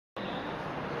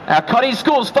Our Cotty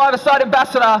School's five-a-side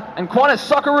ambassador and Qantas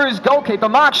Socceroo's goalkeeper,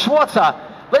 Mark Schwarzer.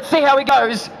 Let's see how he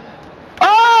goes.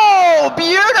 Oh,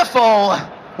 beautiful!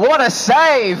 What a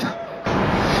save! We're from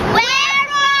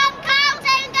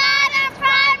Carlton Gardens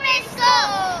Primary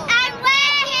School, and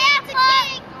we're here to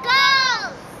kick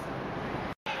goals.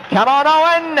 Come on,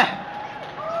 Owen!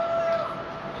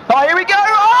 Oh, here we go!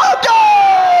 Oh,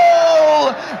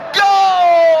 goal!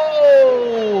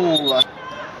 Goal!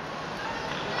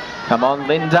 Come on,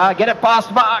 Linda, get it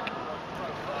past Mark.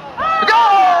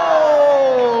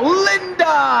 Goal!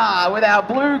 Linda with our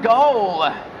blue goal.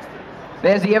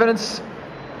 There's the evidence.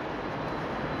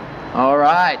 All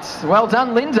right, well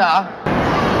done, Linda.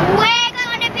 We're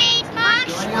going to beat Mark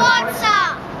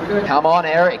Schwarzer. Come on,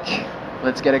 Eric.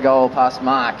 Let's get a goal past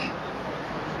Mark.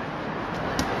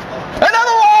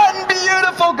 Another one!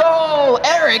 Beautiful goal!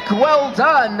 Eric, well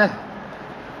done.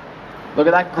 Look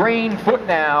at that green foot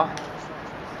now.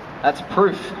 That's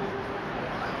proof.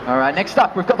 All right, next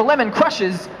up, we've got the Lemon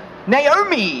Crushers,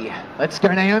 Naomi. Let's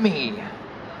go, Naomi.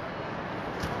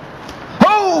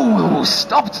 Oh,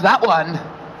 stopped that one.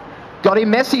 Got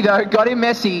him messy, though. Got him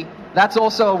messy. That's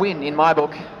also a win in my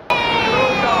book. Okay,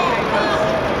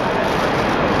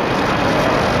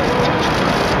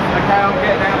 I'm